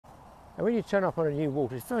And when you turn up on a new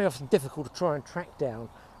water, it's very often difficult to try and track down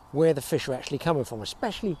where the fish are actually coming from,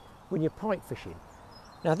 especially when you're pike fishing.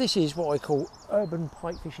 Now this is what I call urban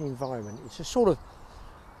pike fishing environment. It's a sort of,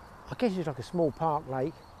 I guess it's like a small park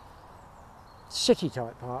lake, city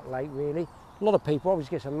type park lake really. A lot of people,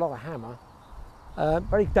 obviously gets a lot of hammer.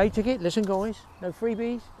 But a day ticket, listen guys, no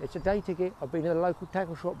freebies, it's a day ticket. I've been in a local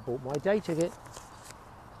tackle shop, bought my day ticket.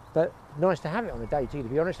 But nice to have it on a day ticket, to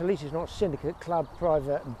be honest. At least it's not syndicate, club,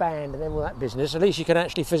 private, band and then all that business. At least you can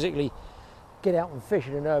actually physically get out and fish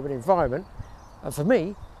in an urban environment. And for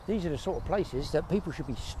me, these are the sort of places that people should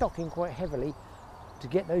be stocking quite heavily to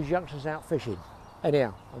get those youngsters out fishing.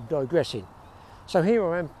 Anyhow, I'm digressing. So here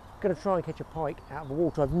I am, going to try and catch a pike out of the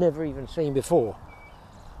water I've never even seen before.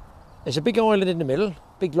 There's a big island in the middle,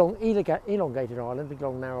 big long elongated island, big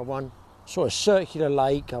long narrow one, sort of circular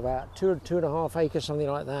lake, about 2.5 acres, something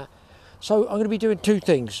like that. So I'm going to be doing two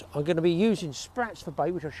things. I'm going to be using sprats for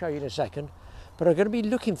bait, which I'll show you in a second, but I'm going to be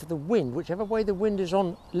looking for the wind, whichever way the wind is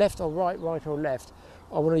on, left or right, right or left.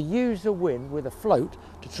 I want to use the wind with a float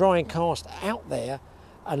to try and cast out there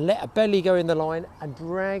and let a belly go in the line and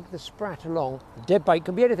drag the sprat along. The dead bait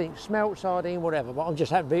can be anything, smelt, sardine, whatever, but I'm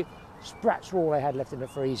just happy sprats were all I had left in the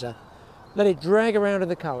freezer. Let it drag around in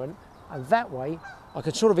the current, and that way I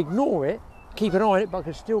can sort of ignore it, keep an eye on it, but I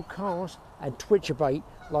can still cast and twitch a bait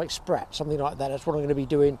like sprat, something like that. That's what I'm going to be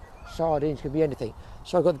doing. Sardines, could be anything.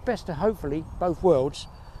 So I've got the best of hopefully both worlds,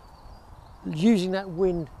 using that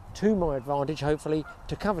wind to my advantage hopefully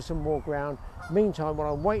to cover some more ground. Meantime,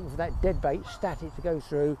 while I'm waiting for that dead bait static to go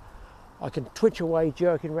through, I can twitch away,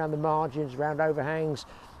 jerking around the margins, around overhangs,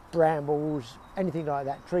 brambles, anything like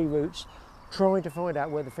that, tree roots, trying to find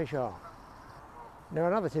out where the fish are. Now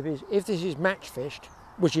another tip is, if this is match fished,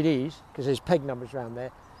 which it is, because there's peg numbers around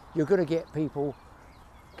there, you're going to get people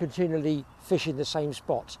continually fishing the same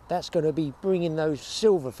spots. That's going to be bringing those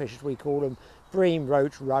silver fish, as we call them, bream,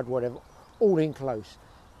 roach, rudd, whatever, all in close.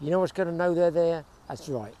 You know what's going to know they're there? That's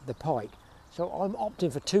right, the pike. So I'm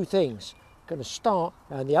opting for two things. I'm going to start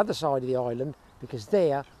on the other side of the island, because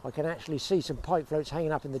there I can actually see some pike floats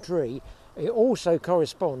hanging up in the tree. It also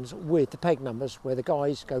corresponds with the peg numbers where the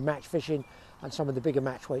guys go match fishing and some of the bigger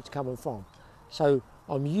match weights coming from. So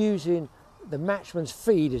I'm using the matchman's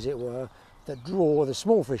feed, as it were, that draw the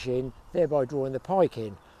small fish in, thereby drawing the pike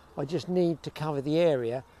in. I just need to cover the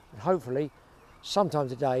area, and hopefully sometime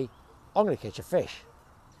today I'm going to catch a fish.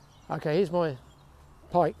 Okay, here's my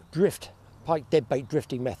pike dead bait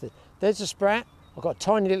drifting method. There's the sprat. I've got a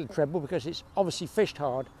tiny little treble because it's obviously fished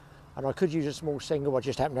hard, and I could use a small single. I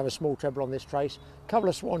just happen to have a small treble on this trace. Couple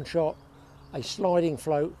of swan shot, a sliding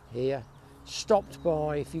float here, stopped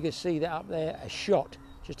by, if you can see that up there, a shot,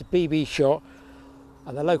 just a BB shot.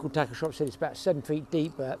 And the local tackle shop said it's about 7 feet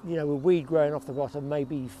deep, but you know, with weed growing off the bottom,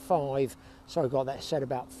 maybe 5. So I got that set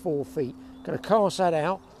about 4 feet. Going to cast that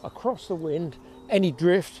out across the wind. Any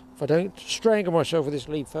drift, if I don't strangle myself with this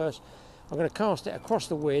lead first, I'm going to cast it across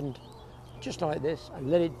the wind, just like this, and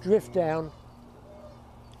let it drift down.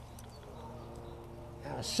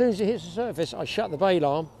 Now, as soon as it hits the surface, I shut the bail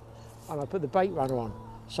arm and I put the bait runner on.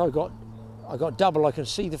 So I got double. I can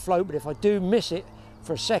see the float, but if I do miss it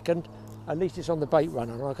for a second, at least it's on the bait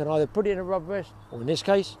runner, and I can either put it in a rubber vest, or in this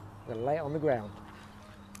case, I'm going to lay it on the ground.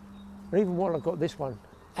 And even while I've got this one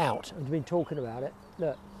out and been talking about it,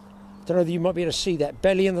 look, I don't know if you might be able to see that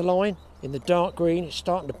belly in the line in the dark green. It's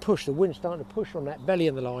starting to push, the wind's starting to push on that belly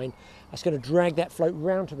in the line. That's going to drag that float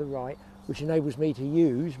round to the right, which enables me to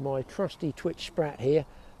use my trusty twitch sprat here,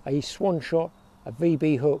 a swan shot, a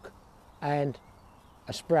VB hook, and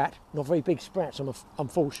a sprat, not very big sprats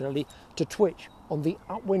unfortunately, to twitch on the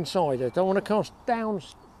upwind side. I don't want to cast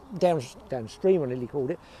downstream, I nearly called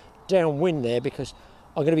it, downwind there, because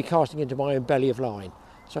I'm going to be casting into my own belly of line.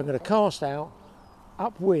 So I'm going to cast out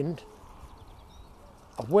upwind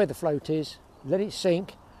of where the float is, let it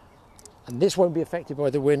sink, and this won't be affected by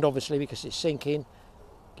the wind obviously because it's sinking.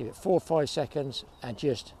 Give it 4 or 5 seconds and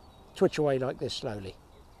just twitch away like this slowly.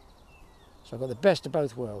 So I've got the best of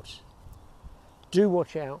both worlds. Do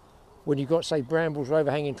watch out when you've got, say, brambles or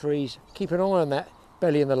overhanging trees. Keep an eye on that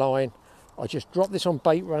belly in the line. I just drop this on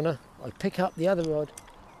bait runner. I pick up the other rod,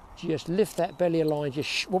 just lift that belly of line,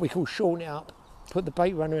 just what we call shorten it up, put the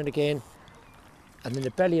bait runner in again, and then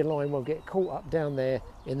the belly of line won't get caught up down there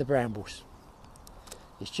in the brambles.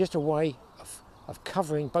 It's just a way of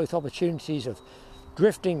covering both opportunities of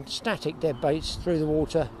drifting static dead baits through the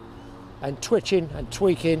water and twitching and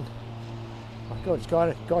tweaking. Oh God, it's got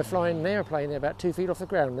a guy flying an airplane there about 2 feet off the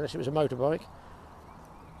ground, unless it was a motorbike.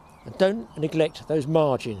 And don't neglect those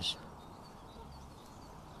margins.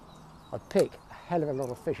 I pick a hell of a lot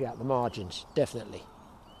of fish out the margins, definitely.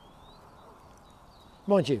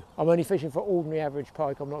 Mind you, I'm only fishing for ordinary average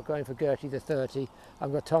pike. I'm not going for Gertie the 30. I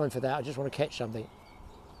haven't got time for that. I just want to catch something.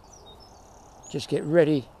 Just get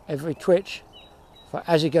ready every twitch for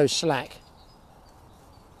as it goes slack.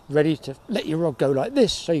 Ready to let your rod go like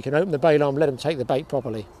this so you can open the bail arm, let them take the bait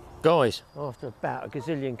properly. Guys, after about a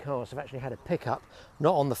gazillion casts, I've actually had a pickup,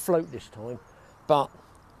 not on the float this time, but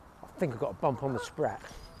I think I've got a bump on the sprat.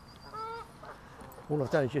 All I've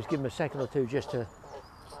done is just give him a second or two just to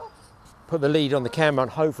put the lead on the camera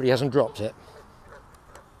and hopefully he hasn't dropped it.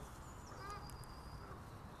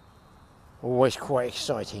 Always quite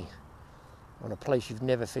exciting on a place you've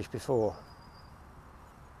never fished before.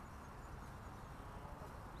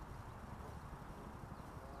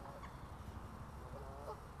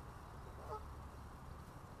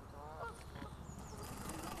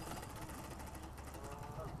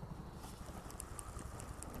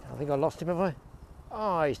 I think I lost him, have I?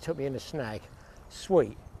 Oh, he's took me in a snag.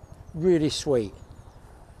 Sweet, really sweet.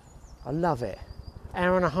 I love it.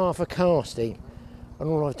 Hour and a half of casting and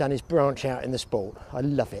all I've done is branch out in the sport. I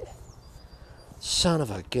love it. Son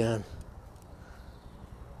of a gun.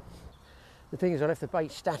 The thing is, I left the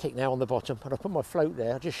bait static now on the bottom and I put my float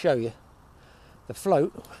there. I'll just show you. The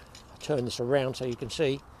float, I'll turn this around so you can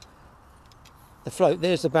see. The float,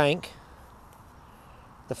 there's the bank.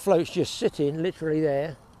 The float's just sitting literally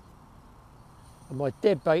there. And my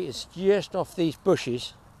dead bait is just off these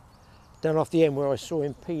bushes, down off the end where I saw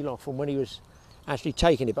him peel off from when he was actually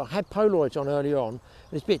taking it. But I had Polaroids on early on, and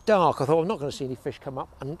it's a bit dark. I thought I'm not going to see any fish come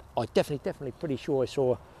up, and I definitely pretty sure I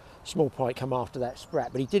saw a small pike come after that sprat,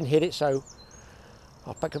 but he didn't hit it, so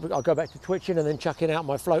I'll go back to twitching and then chucking out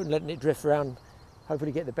my float and letting it drift around,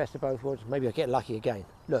 hopefully get the best of both worlds. Maybe I'll get lucky again.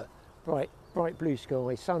 Look, bright blue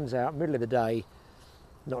sky, sun's out, middle of the day.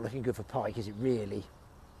 Not looking good for pike, is it really?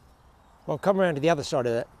 Well, I've come around to the other side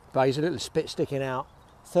of that bay, there's a little spit sticking out.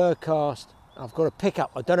 Third cast, I've got a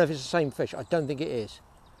pickup. I don't know if it's the same fish, I don't think it is.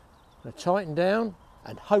 I'm going to tighten down,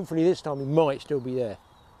 and hopefully this time he might still be there.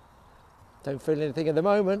 Don't feel anything at the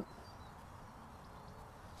moment.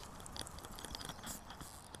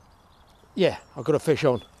 Yeah, I've got a fish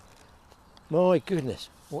on. My goodness,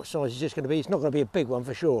 what size is this going to be? It's not going to be a big one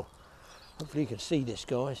for sure. Hopefully you can see this,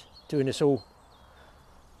 guys. Doing this all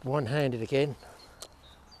one-handed again.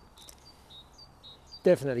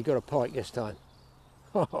 Definitely got a pike this time.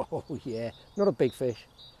 Oh yeah, not a big fish.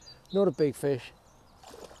 Not a big fish.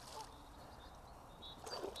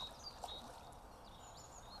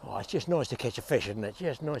 Oh, it's just nice to catch a fish, isn't it?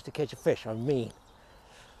 Just nice to catch a fish, I mean.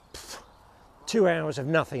 2 hours of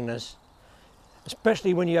nothingness.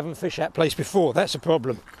 Especially when you haven't fished that place before, that's a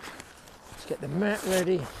problem. Let's get the mat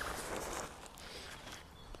ready.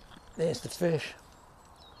 There's the fish.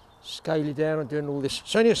 Scale it down and doing all this.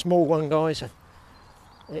 It's only a small one, guys.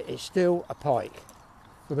 It is still a pike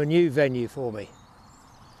from a new venue for me.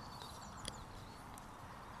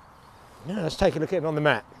 Now let's take a look at him on the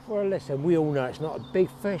mat. Well, listen, we all know it's not a big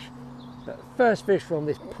fish, but the first fish from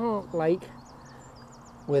this park lake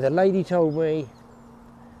where the lady told me,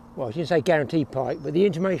 well, she didn't say guaranteed pike, but the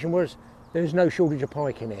intimation was there's no shortage of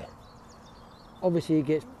pike in here. Obviously it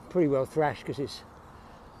gets pretty well thrashed because it's,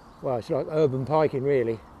 well, it's like urban piking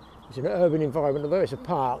really. It's an urban environment, although it's a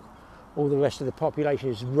park, all the rest of the population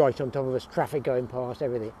is right on top of us, traffic going past,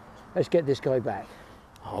 everything. Let's get this guy back.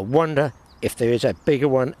 I wonder if there is a bigger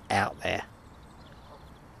one out there.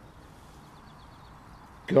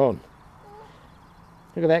 Gone.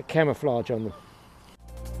 Look at that camouflage on them.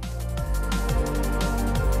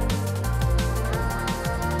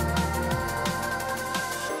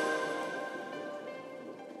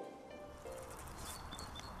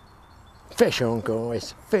 Fish on,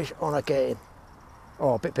 guys, fish on again.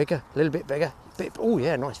 Oh, a bit bigger, a little bit bigger. Oh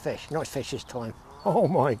yeah, nice fish this time. Oh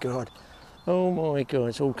my God,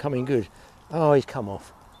 it's all coming good. Oh, he's come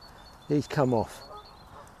off,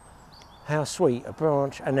 How sweet, a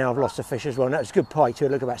branch, and now I've lost the fish as well. And that was a good pike too,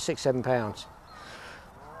 look, about 6-7 pounds.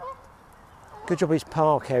 Good job he's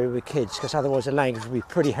park area with kids, because otherwise the language would be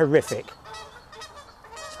pretty horrific,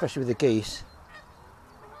 especially with the geese.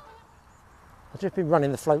 I've just been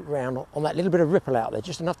running the float round on that little bit of ripple out there,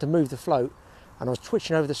 just enough to move the float, and I was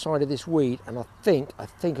twitching over the side of this weed, and I think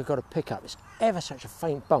I got a pickup. It's ever such a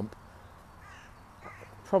faint bump.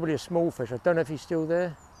 Probably a small fish. I don't know if he's still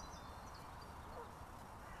there.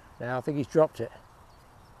 Now I think he's dropped it.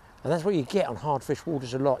 And that's what you get on hard fish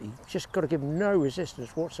waters a lot. You've just got to give him no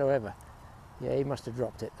resistance whatsoever. Yeah, he must have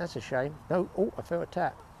dropped it. That's a shame. No, oh, I felt a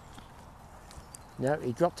tap. No,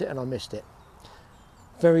 he dropped it and I missed it.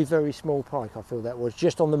 Very, very small pike, I feel that was,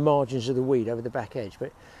 just on the margins of the weed over the back edge.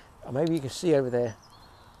 But maybe you can see over there,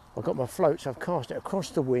 I've got my float, so I've cast it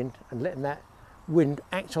across the wind and letting that wind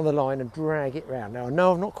act on the line and drag it round. Now I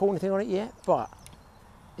know I've not caught anything on it yet, but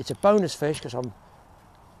it's a bonus fish because I'm,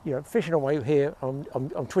 you know, fishing away here.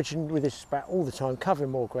 I'm twitching with this sprat all the time, covering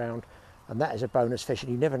more ground, and that is a bonus fish.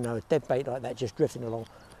 And you never know, a dead bait like that just drifting along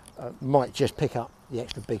might just pick up the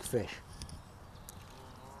extra big fish,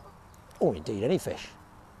 or indeed any fish.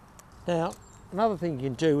 Now, another thing you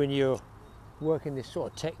can do when you're working this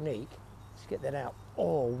sort of technique is get that out.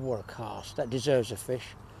 Oh, what a cast! That deserves a fish.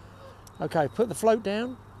 Okay, put the float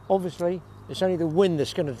down. Obviously, it's only the wind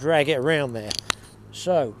that's going to drag it around there.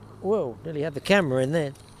 So, whoa, nearly had the camera in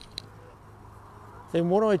there. Then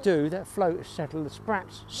what I do, that float is settled, the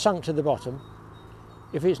sprat's sunk to the bottom.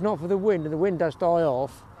 If it's not for the wind and the wind does die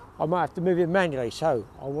off, I might have to move it manually. So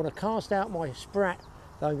I want to cast out my sprat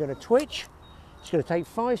that I'm going to twitch. It's going to take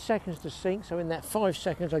 5 seconds to sink. So in that 5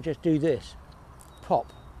 seconds, I just do this.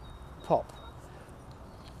 Pop, pop,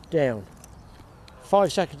 down.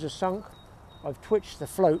 5 seconds is sunk. I've twitched the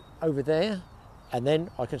float over there, and then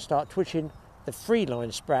I can start twitching the free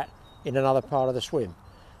line sprat in another part of the swim.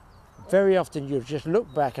 Very often you'll just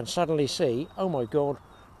look back and suddenly see, oh my God,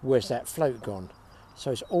 where's that float gone?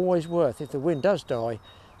 So it's always worth, if the wind does die,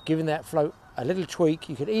 giving that float a little tweak.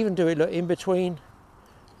 You could even do it, look, in between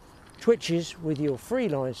twitches with your free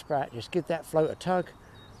line sprat, just give that float a tug,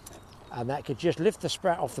 and that could just lift the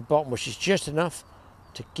sprat off the bottom, which is just enough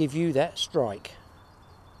to give you that strike.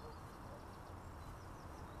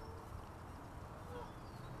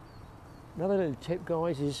 Another little tip,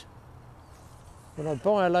 guys, is when I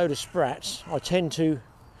buy a load of sprats, I tend to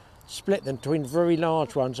split them between very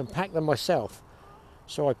large ones and pack them myself.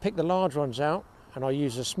 So I pick the large ones out and I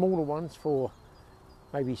use the smaller ones for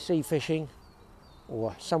maybe sea fishing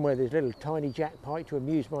or somewhere there's little tiny jack pike to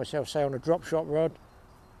amuse myself, say on a drop shot rod.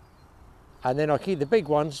 And then I keep the big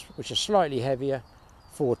ones, which are slightly heavier,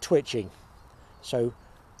 for twitching. So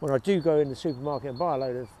when I do go in the supermarket and buy a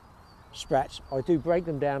load of sprats, I do break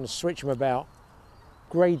them down and switch them about,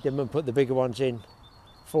 grade them and put the bigger ones in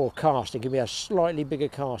for casting. Give me a slightly bigger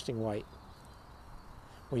casting weight.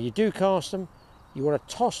 When you do cast them, you want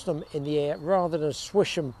to toss them in the air rather than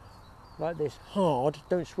swish them like this hard.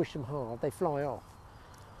 Don't swish them hard, they fly off.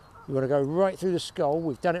 You want to go right through the skull.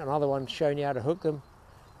 We've done it on other ones, showing you how to hook them.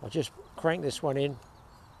 I'll just crank this one in.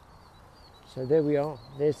 So there we are,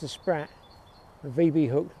 there's the sprat, the VB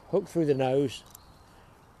hooked through the nose.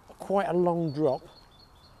 Quite a long drop,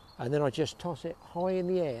 and then I just toss it high in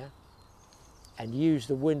the air and use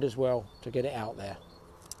the wind as well to get it out there.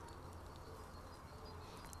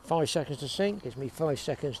 5 seconds to sink gives me 5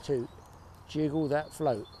 seconds to jiggle that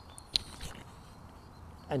float,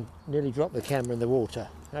 and nearly drop the camera in the water.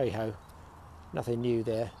 Hey ho, nothing new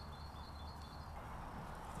there.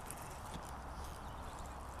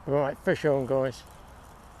 Right, fish on, guys.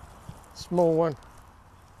 Small one.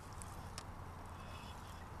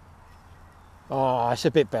 Oh, it's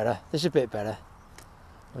a bit better. This is a bit better.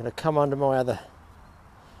 I'm going to come under my other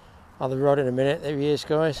rod in a minute. There he is,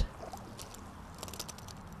 guys.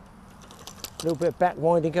 A little bit of back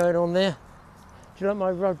winding going on there. Do you like my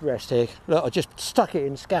rod rest here? Look, I just stuck it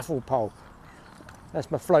in scaffold pole. That's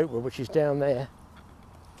my float rod, which is down there.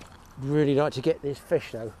 Really like to get this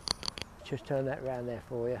fish though. Just turn that round there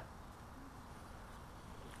for you.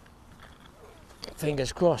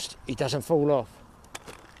 Fingers crossed he doesn't fall off.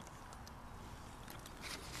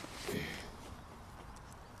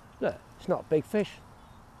 Look, it's not a big fish.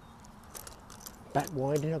 Back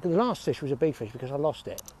winding. The last fish was a big fish because I lost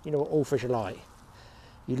it. You know what all fish are like.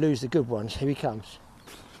 You lose the good ones. Here he comes.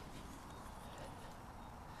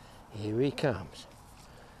 Here he comes.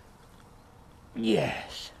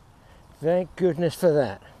 Yes. Thank goodness for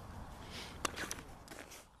that.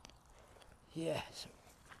 Yes.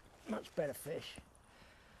 Much better fish.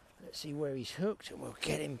 Let's see where he's hooked and we'll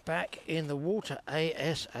get him back in the water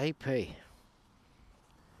ASAP. There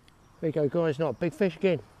you go, guys, not a big fish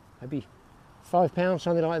again, maybe 5 pounds,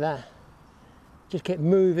 something like that. Just kept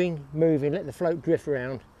moving, let the float drift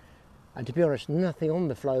around, and to be honest, nothing on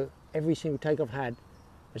the float. Every single take I've had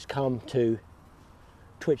has come to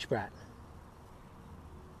twitch sprat.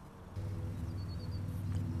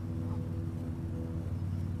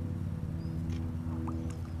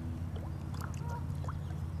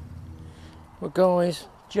 Well, guys,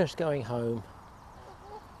 just going home.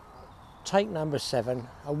 Take number 7.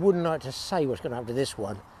 I wouldn't like to say what's going to happen to this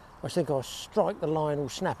one. I think I'll strike the line, all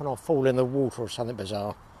snap and I'll fall in the water or something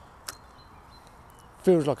bizarre.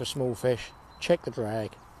 Feels like a small fish. Check the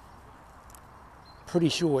drag. Pretty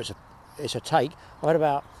sure it's a take. I had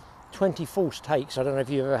about 20 false takes. I don't know if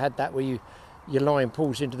you ever had that where your line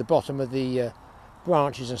pulls into the bottom of the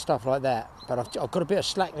branches and stuff like that. But I've got a bit of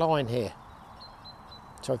slack line here.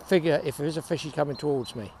 So I figure if there is a fish, he's coming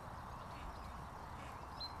towards me.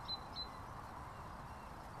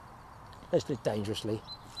 Let's do it dangerously.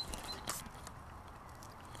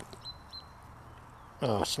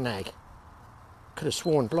 Oh, snag. Could have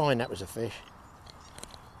sworn blind that was a fish.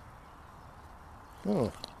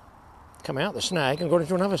 Oh, come out the snag and got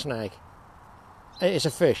into another snag. It's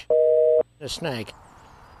a fish. A snag.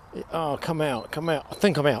 Oh, come out, come out. I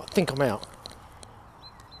think I'm out, I think I'm out.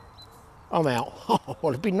 I'm out. Oh,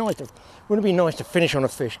 well, it'd be nice to, wouldn't it be nice to finish on a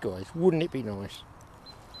fish, guys? Wouldn't it be nice?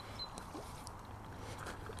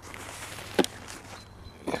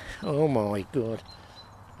 Oh my God.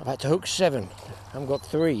 I've had to hook 7. I haven't got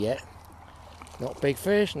 3 yet. Not a big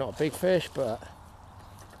fish, not a big fish, but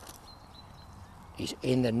he's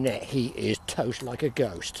in the net. He is toast like a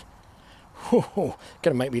ghost.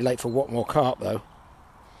 Gonna make me late for what more carp though.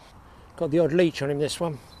 Got the odd leech on him, this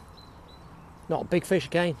one. Not a big fish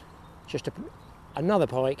again, just another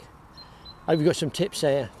pike. Hope you got some tips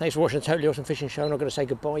there. Thanks for watching the Totally Awesome Fishing Show. I'm not going to say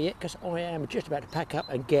goodbye yet because I am just about to pack up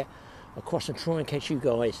and get across and try and catch you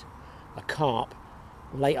guys a carp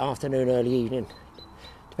late afternoon, early evening.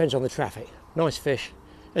 Depends on the traffic. Nice fish.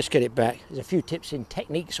 Let's get it back. There's a few tips and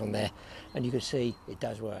techniques on there and you can see it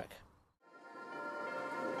does work.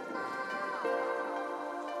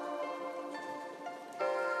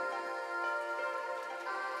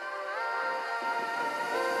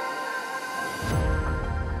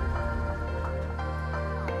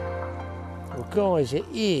 Guys,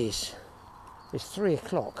 it's 3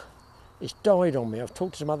 o'clock. It's died on me. I've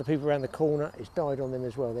talked to some other people around the corner. It's died on them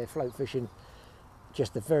as well. They're float fishing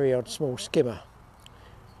just a very odd small skimmer.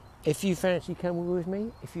 If you fancy coming with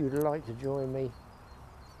me, if you would like to join me,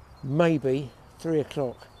 maybe 3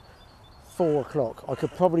 o'clock, 4 o'clock. I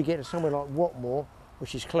could probably get to somewhere like Watmore,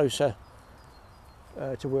 which is closer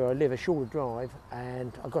to where I live, a shorter drive,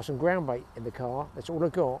 and I've got some ground bait in the car. That's all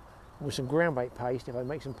I've got, with some ground bait paste. If I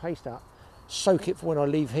make some paste up, soak it for when I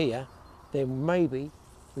leave here, then maybe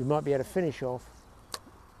we might be able to finish off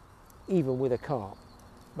even with a carp,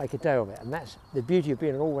 make a day of it. And that's the beauty of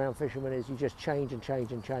being an all-round fisherman, is you just change and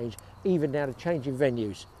change and change, even down to changing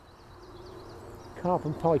venues. Carp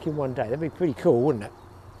and pike in one day, that'd be pretty cool, wouldn't it?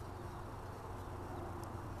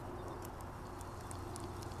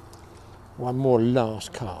 One more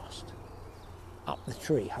last cast up the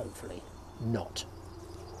tree, hopefully not.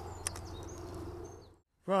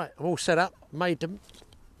 Right, I'm all set up, made them,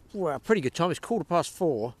 well, a pretty good time. It's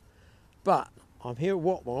 4:15, but I'm here at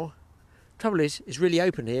Watmore. Trouble is, it's really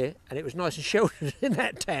open here, and it was nice and sheltered in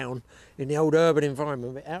that town, in the old urban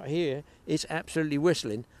environment. But out here, it's absolutely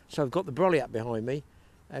whistling. So I've got the brolly up behind me,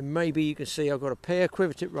 and maybe you can see I've got a pair of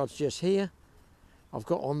quiver tip rods just here. I've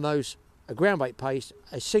got on those a ground bait paste,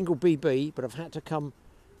 a single BB, but I've had to come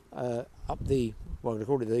up the, well, I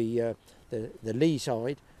call it the lee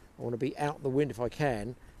side. I want to be out the wind if I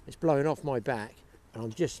can. It's blowing off my back and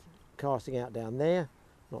I'm just casting out down there,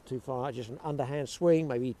 not too far, just an underhand swing,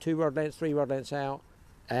 maybe 2 rod lengths, 3 rod lengths out.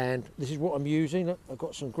 And this is what I'm using. Look, I've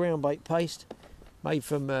got some ground bait paste made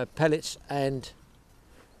from pellets and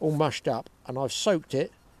all mushed up, and I've soaked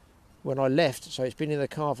it when I left, so it's been in the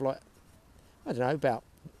car for like, I don't know, about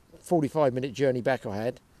 45-minute journey back I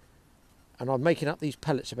had, and I'm making up these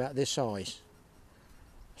pellets about this size.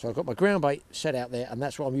 So I've got my ground bait set out there, and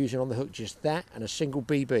that's what I'm using on the hook, just that and a single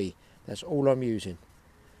BB. That's all I'm using.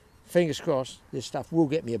 Fingers crossed this stuff will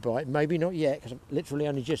get me a bite. Maybe not yet, because I'm literally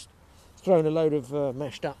only just thrown a load of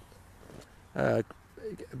mashed up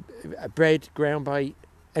bread, ground bait,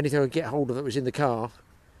 anything I could get hold of that was in the car.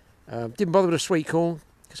 Didn't bother with a sweet corn,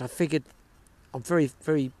 because I figured I'm very,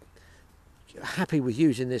 very happy with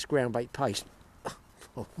using this ground bait paste.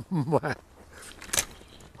 Oh, wow.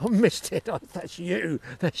 I missed it. Oh, that's you.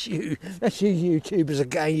 That's you. That's you YouTubers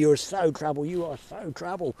again. You're so trouble. You are so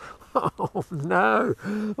trouble. Oh no.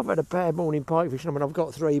 I've had a bad morning pike fishing. I mean, I've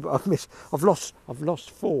got 3, but I've lost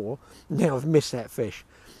 4. Now I've missed that fish.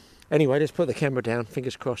 Anyway, let's put the camera down.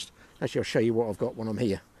 Fingers crossed. Actually, I'll show you what I've got when I'm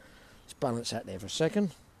here. Let's balance that there for a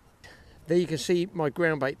second. There you can see my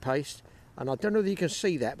ground bait paste. And I don't know if you can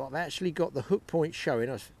see that, but I've actually got the hook point showing.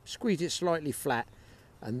 I've squeezed it slightly flat.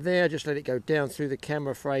 And there, just let it go down through the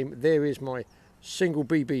camera frame. There is my single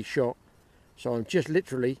BB shot. So I'm just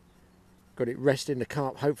literally got it resting. The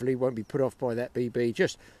carp hopefully won't be put off by that BB.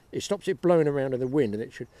 Just, it stops it blowing around in the wind, and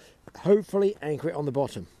it should hopefully anchor it on the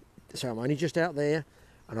bottom. So I'm only just out there,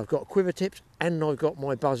 and I've got quiver tips, and I've got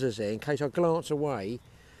my buzzers there in case I glance away.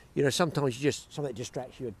 You know, sometimes you just, something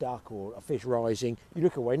distracts you, a duck or a fish rising. You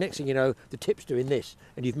look away, next thing you know, the tip's doing this,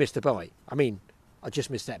 and you've missed a bite. I mean, I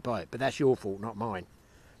just missed that bite, but that's your fault, not mine.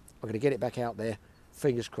 I'm going to get it back out there,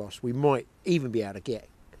 fingers crossed. We might even be able to get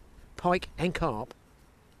pike and carp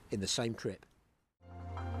in the same trip.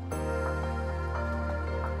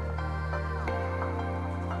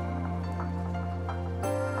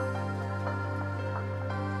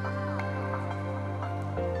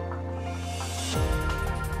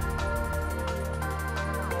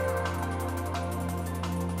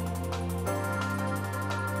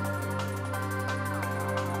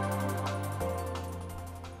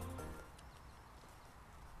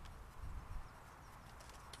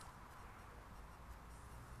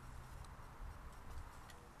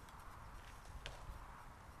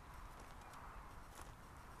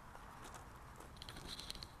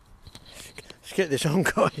 Let's get this on,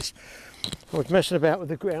 guys. I was messing about with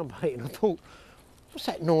the ground bait and I thought, what's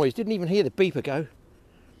that noise? Didn't even hear the beeper go.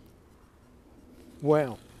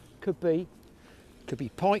 Well, could be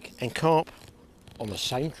pike and carp on the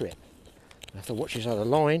same trip. I have to watch this other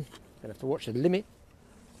line and I have to watch the limit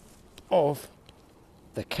of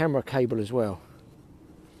the camera cable as well.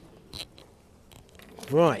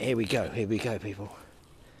 Right, here we go, people.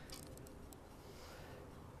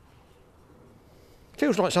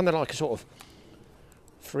 Feels like something like a sort of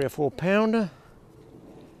 3 or 4 pounder.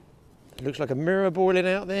 It looks like a mirror boiling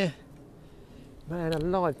out there. Man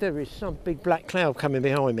alive, there is some big black cloud coming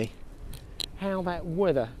behind me. How that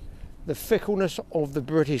weather, the fickleness of the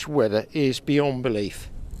British weather is beyond belief.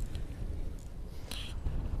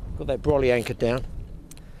 Got that brolly anchored down.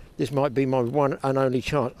 This might be my one and only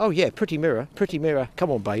chance. Oh yeah, pretty mirror, come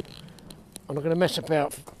on babe. I'm not going to mess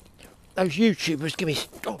about. Those YouTubers give me...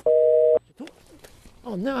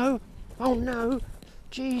 Oh no, oh no.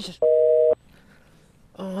 Jesus.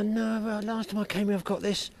 Oh no, last time I came here I've got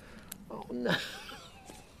this. Oh no.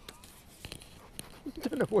 I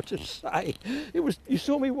don't know what to say. It was, you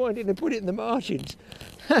saw me wind it and put it in the margins.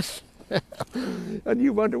 And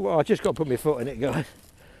you wonder why, I just got to put my foot in it, guys.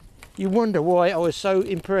 You wonder why I was so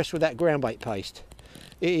impressed with that ground bait paste.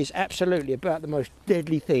 It is absolutely about the most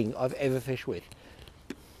deadly thing I've ever fished with.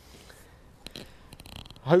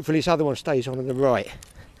 Hopefully this other one stays on the right.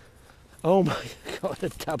 Oh my God, a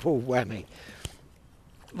double whammy.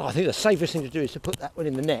 Well, I think the safest thing to do is to put that one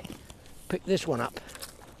in the net. Pick this one up.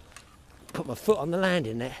 Put my foot on the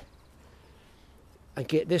landing there. And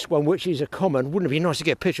get this one, which is a common. Wouldn't it be nice to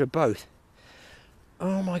get a picture of both?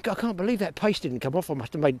 Oh my God, I can't believe that paste didn't come off. I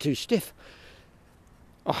must have made it too stiff.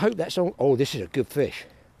 I hope that's on. Oh, this is a good fish.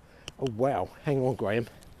 Oh wow, hang on Graeme.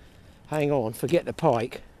 Hang on, forget the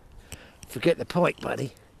pike. Forget the pike,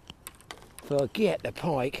 buddy. Forget the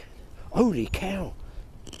pike. Holy cow,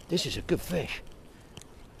 this is a good fish.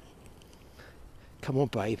 Come on,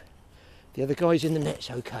 babe. The other guy's in the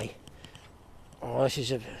net's okay. Oh, this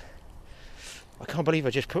is a... I can't believe I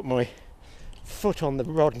just put my foot on the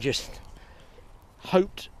rod and just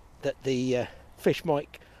hoped that the fish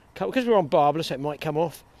might come. Because we're on barbless, so it might come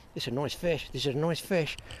off. This is a nice fish. This is a nice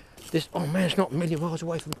fish. This... Oh man, it's not a million miles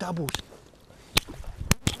away from doubles.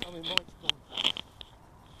 I mean,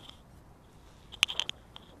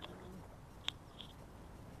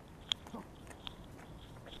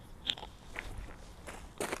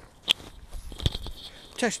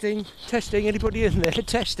 testing, anybody in there?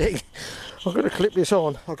 Testing. I've got to clip this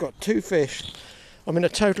on. I've got 2 fish. I'm in a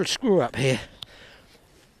total screw up here.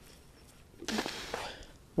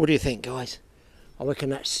 What do you think, guys? I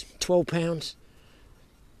reckon that's 12 pounds.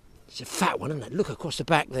 It's a fat one, isn't it? Look across the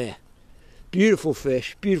back there. Beautiful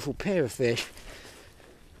fish, beautiful pair of fish.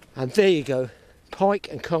 And there you go. Pike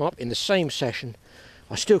and carp in the same session.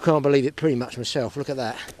 I still can't believe it pretty much myself. Look at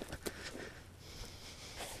that.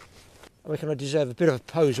 I reckon I deserve a bit of a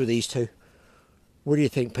pose with these two. What do you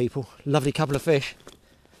think, people? Lovely couple of fish.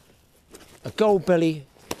 A gold belly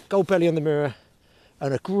on the mirror,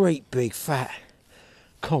 and a great big fat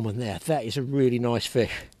common there. That is a really nice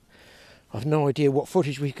fish. I've no idea what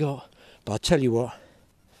footage we've got, but I'll tell you what,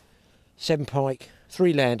 7 pike,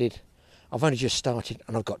 3 landed. I've only just started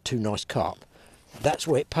and I've got 2 nice carp. That's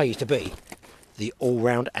where it pays to be the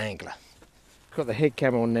all-round angler. Got the head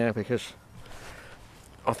cam on now because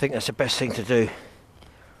I think that's the best thing to do.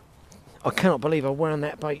 I cannot believe I wound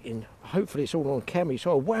that bait in. Hopefully it's all on camera.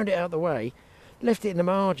 So I wound it out of the way, left it in the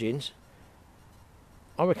margins.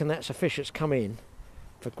 I reckon that's a fish that's come in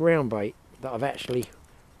for ground bait that I've actually,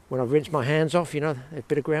 when I've rinsed my hands off, you know, a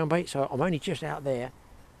bit of ground bait. So I'm only just out there.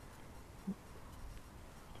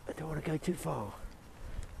 I don't want to go too far.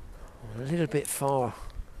 I'm a little bit far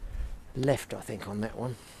left, I think, on that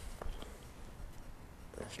one.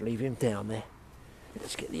 Let's leave him down there.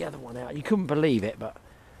 Let's get the other one out. You couldn't believe it, but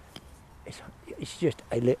it's just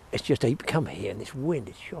a come here, and this wind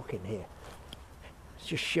is shocking here. It's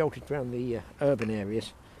just sheltered around the urban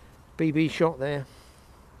areas. BB shot there,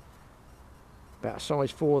 about a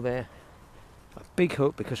size 4 there. a big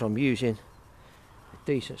hook because I'm using a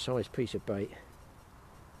decent sized piece of bait.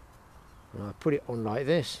 And I put it on like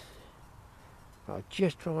this. I'll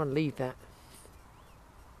just try and leave that.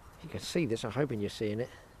 You can see this, I'm hoping you're seeing it.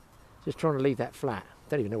 Just trying to leave that flat.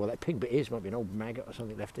 Don't even know what that pink bit is. Might be an old maggot or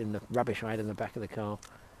something left in the rubbish I had in the back of the car.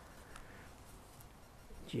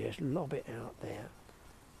 Just lob it out there.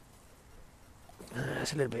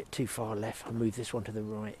 That's a little bit too far left. I'll move this one to the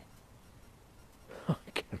right.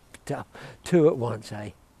 Two at once,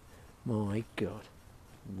 eh? My God.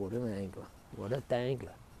 What an angler. What a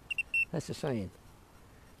dangler. That's the saying.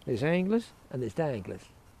 There's anglers and there's danglers.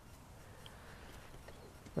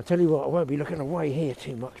 I'll tell you what, I won't be looking away here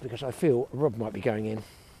too much because I feel a rod might be going in.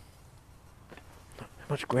 How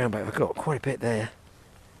much ground bait have I got? Quite a bit there.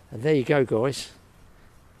 And there you go, guys.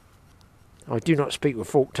 I do not speak with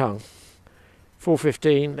forked tongue.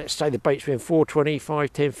 4:15, let's say the bait's been 4:20,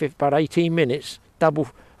 5, 10, 15, about 18 minutes.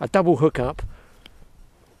 A double hook up.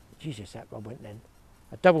 Jesus, that rod went then.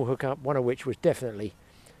 A double hook up, one of which was definitely,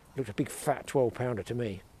 looked a big fat 12-pounder to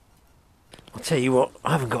me. I'll tell you what,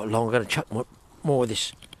 I haven't got long. I'm going to chuck more of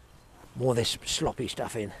this sloppy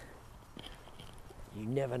stuff in. You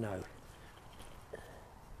never know.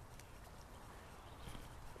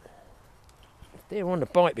 They're on the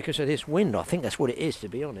bite because of this wind. I think that's what it is, to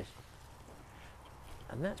be honest.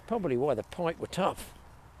 And that's probably why the pike were tough.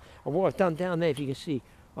 And what I've done down there, if you can see,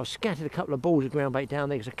 I've scattered a couple of balls of ground bait down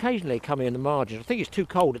there because occasionally they come in the margins. I think it's too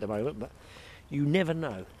cold at the moment, but you never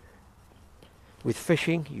know. With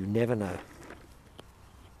fishing, you never know.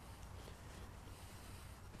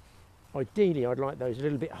 Ideally, I'd like those a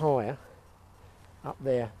little bit higher up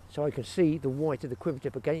there so I can see the white of the quiver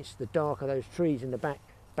tip against the dark of those trees in the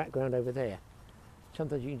background over there.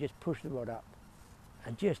 Sometimes you can just push the rod up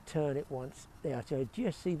and just turn it once there, so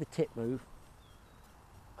just see the tip move.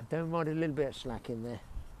 I don't mind a little bit of slack in there.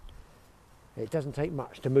 It doesn't take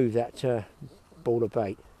much to move that ball of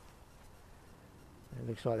bait. It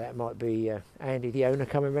looks like that might be Andy, the owner,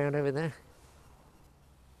 coming round over there.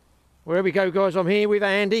 Where we go, guys, I'm here with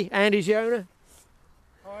Andy. Andy's the owner.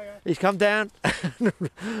 Hiya. He's come down.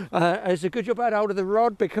 It's a good job I had hold of the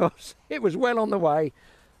rod because it was well on the way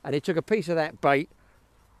and he took a piece of that bait,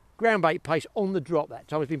 ground bait paste, on the drop that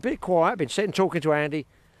time. It's been a bit quiet, been sitting talking to Andy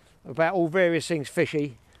about all various things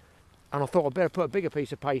fishy, and I thought I'd better put a bigger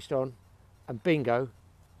piece of paste on, and bingo,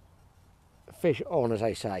 fish on, as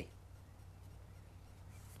they say.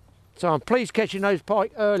 So I'm pleased catching those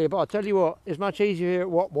pike earlier, but I'll tell you what, it's much easier here at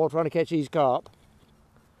Watmore trying to catch these carp.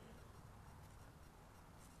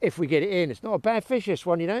 If we get it in, it's not a bad fish, this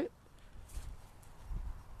one, you know.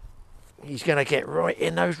 He's going to get right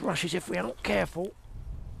in those rushes if we aren't careful.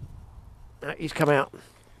 No, he's come out.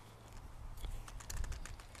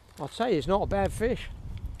 I'll say it's not a bad fish.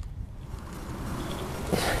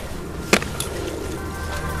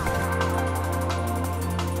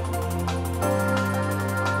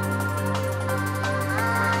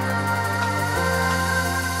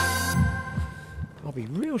 I'll be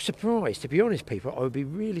real surprised, to be honest, people. I would be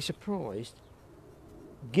really surprised,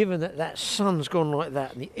 given that that sun's gone like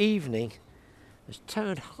that and the evening has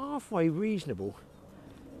turned halfway reasonable.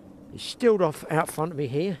 It's stilled off out front of me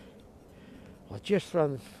here. I've just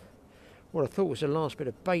thrown what I thought was the last bit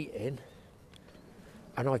of bait in,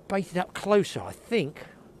 and I've baited up closer. I think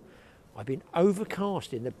I've been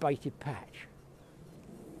overcasting the baited patch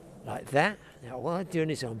like that. Now what I'm doing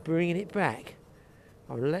is I'm bringing it back.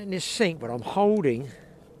 I'm letting this sink, but I'm holding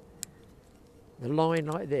the line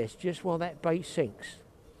like this just while that bait sinks.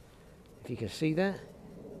 If you can see that.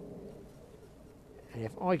 And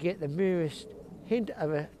if I get the merest hint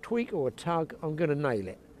of a tweak or a tug, I'm going to nail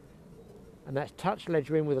it. And that's touch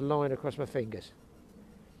ledger in with a line across my fingers.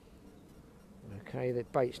 Okay, the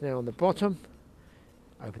bait's now on the bottom.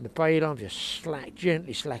 Open the bail arm, just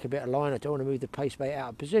gently slack a bit of line. I don't want to move the paste bait out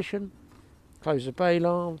of position. Close the bail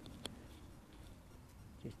arm.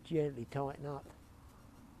 Just gently tighten up.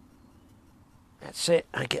 That's it.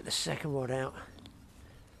 I get the second rod out,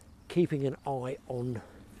 keeping an eye on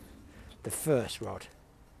the first rod.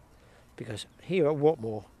 Because here at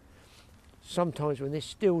Watmore, sometimes when this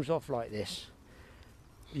stills off like this,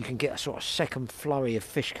 you can get a sort of second flurry of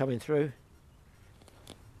fish coming through.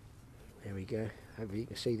 There we go. Hopefully you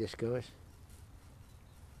can see this, guys.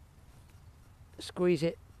 Squeeze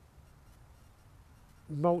it,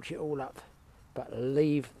 mulch it all up, but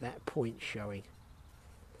leave that point showing.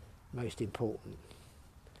 Most important.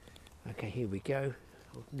 Okay, here we go.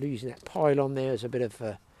 I'm using that pylon there as a bit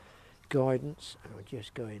of guidance, and I'm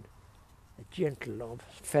just going a gentle lob,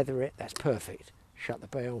 feather it, that's perfect. Shut the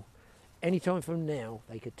bail. Anytime from now,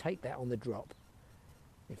 they could take that on the drop.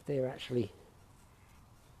 If they're actually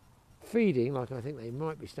feeding, like I think they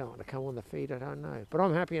might be starting to come on the feed, I don't know. But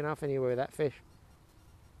I'm happy enough anyway with that fish.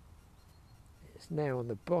 It's now on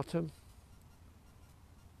the bottom.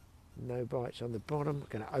 No bites on the bottom. I'm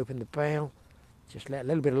going to open the bail. Just let a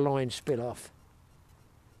little bit of line spill off.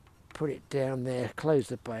 Put it down there, close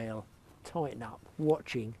the bail, tighten up,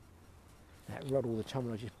 watching that rod all the time.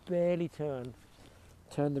 And I just barely turn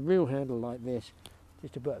the reel handle like this,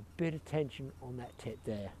 just to put a bit of tension on that tip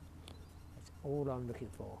there. That's all I'm looking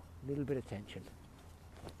for, a little bit of tension.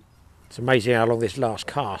 It's amazing how long this last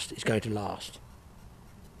cast is going to last.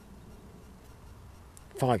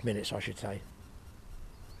 5 minutes, I should say.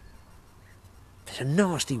 There's a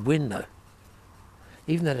nasty wind though,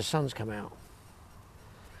 even though the sun's come out.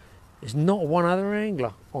 There's not one other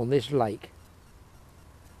angler on this lake.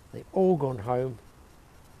 They've all gone home.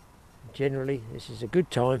 Generally, this is a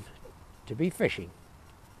good time to be fishing.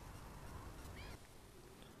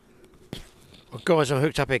 Well guys, I'm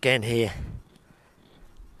hooked up again here.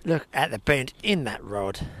 Look at the bend in that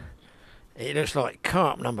rod. It looks like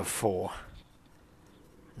carp number 4.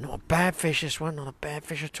 Not a bad fish this one, not a bad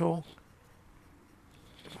fish at all.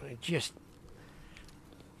 If I just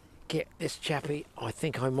get this chappie, I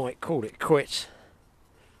think I might call it quits.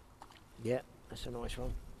 Yeah, that's a nice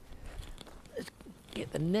one. Let's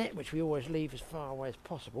get the net, which we always leave as far away as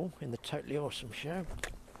possible in the Totally Awesome show.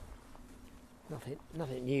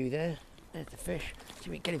 Nothing new there. There's the fish. See if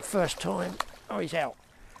we can get him first time. Oh, he's out.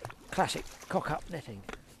 Classic cock up netting.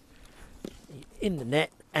 In the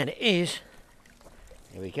net, and it is.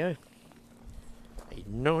 There we go. A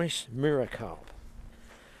nice mirror carp.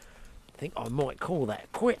 I think I might call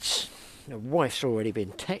that quits. The wife's already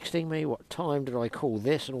been texting me, what time did I call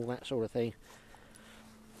this and all that sort of thing.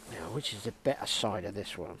 Now, which is the better side of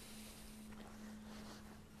this one?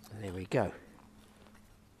 And there we go.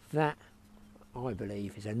 That, I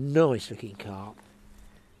believe, is a nice looking carp.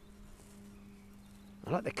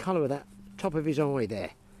 I like the colour of that top of his eye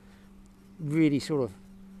there. Really sort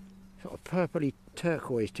of purpley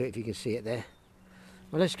turquoise to it, if you can see it there.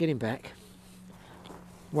 Well, let's get him back.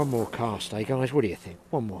 One more cast, eh guys? What do you think?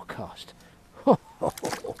 One more cast.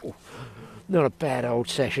 Not a bad old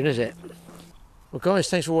session, is it? Well guys,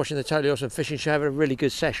 thanks for watching the Totally Awesome Fishing Show. Had a really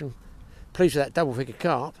good session. Pleased with that double figure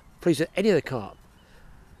carp. Pleased with any of the carp.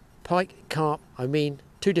 Pike, carp, I mean,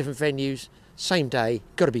 2 different venues, same day.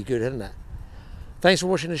 Got to be good, hasn't it? Thanks for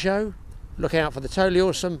watching the show. Look out for the Totally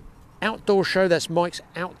Awesome Outdoor Show. That's Mike's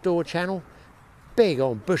outdoor channel. Big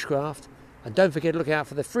on bushcraft. And don't forget to look out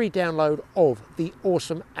for the free download of The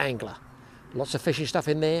Awesome Angler. Lots of fishing stuff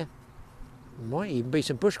in there. Might even be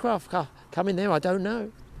some bushcraft coming there, I don't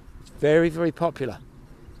know. It's very, very popular.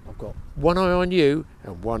 I've got one eye on you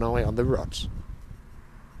and one eye on the rods.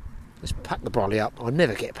 Let's pack the brolly up. I'll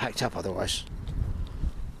never get packed up otherwise.